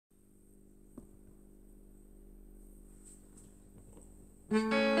When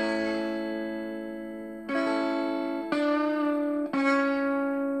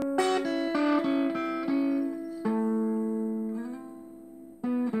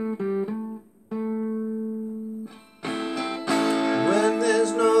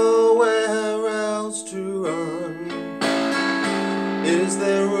there's nowhere else to run, is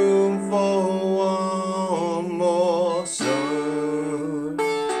there room for one more sun?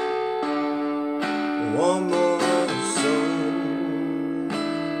 One more sun.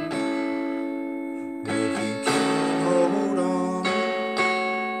 If you can hold on,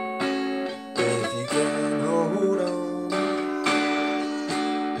 if you can hold on,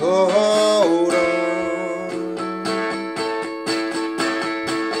 hold on.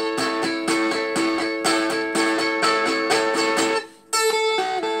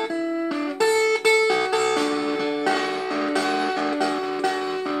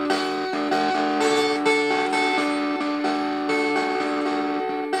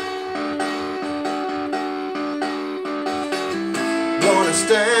 Wanna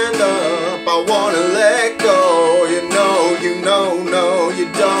stand up, I wanna let go. No, you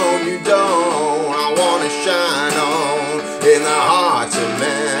don't. I wanna shine on in the hearts of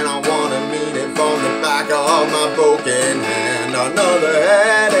men. I wanna mean it from the back of my broken hand. Another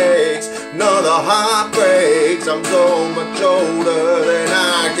headaches, another heartbreaks. I'm so much older than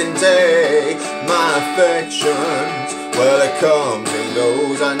I can take. My affections, well, it comes and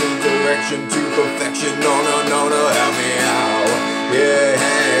goes. I need direction to perfection. No, help me out.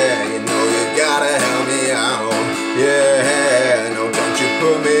 Yeah, you know you gotta help me out. Yeah, no, don't you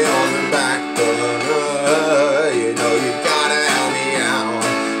put me on the back burner. You know you gotta help me out.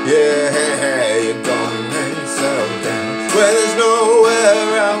 Yeah, you're gonna let yourself down. Where there's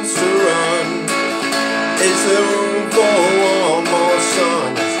nowhere else to run, is there room for one more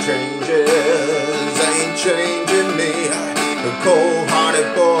sun? Strangers ain't changing me, the cold-hearted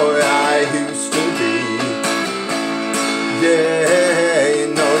boy I used to be. Yeah, you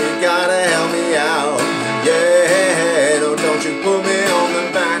know you gotta help me out. Yeah, no, don't you put me on the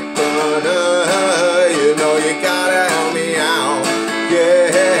back burner. You know you gotta help me out.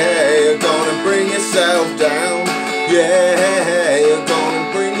 Yeah, you're gonna bring yourself down. Yeah, you're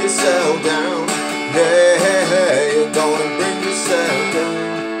gonna bring yourself down. Yeah, you're gonna bring yourself down.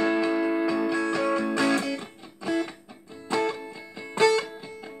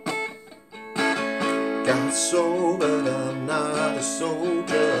 Got soul, but I'm not a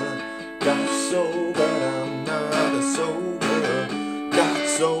soldier. Got soul, but I'm not a soldier. Got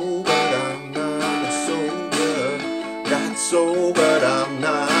soul, but I'm not a soldier. Got soul, but I'm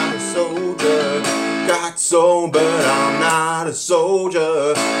not a soldier. Got soul, but I'm not a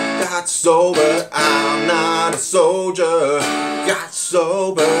soldier. Got soul, but I'm not a soldier. Got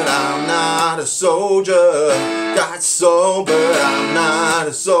soul, but I'm not a soldier. Got soul, but I'm not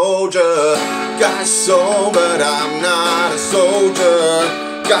a soldier. Got soul, but I'm not a soldier.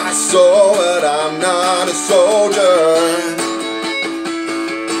 Got soul, but I'm not a soldier.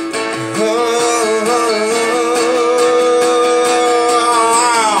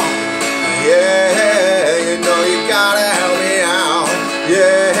 Yeah, you know you gotta help me out.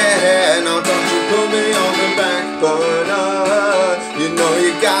 Yeah, now don't you put me on the back burner. You know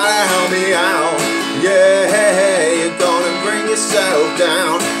you gotta help me out. Yeah, you're gonna bring yourself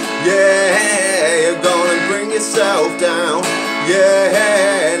down. Yeah, you're gonna bring yourself down.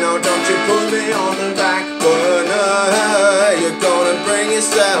 Yeah, no, don't you put me on the back burner. You're gonna bring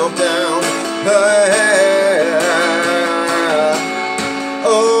yourself down.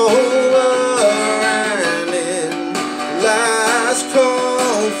 Over and in, last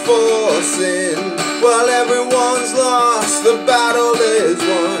call for sin. While everyone's lost, the battle is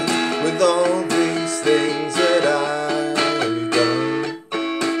won. With all these things that I've done,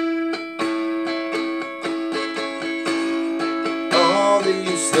 all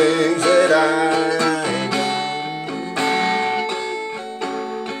these things that I've done.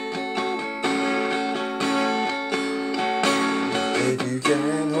 If you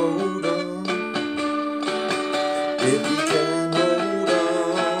can hold on, if you can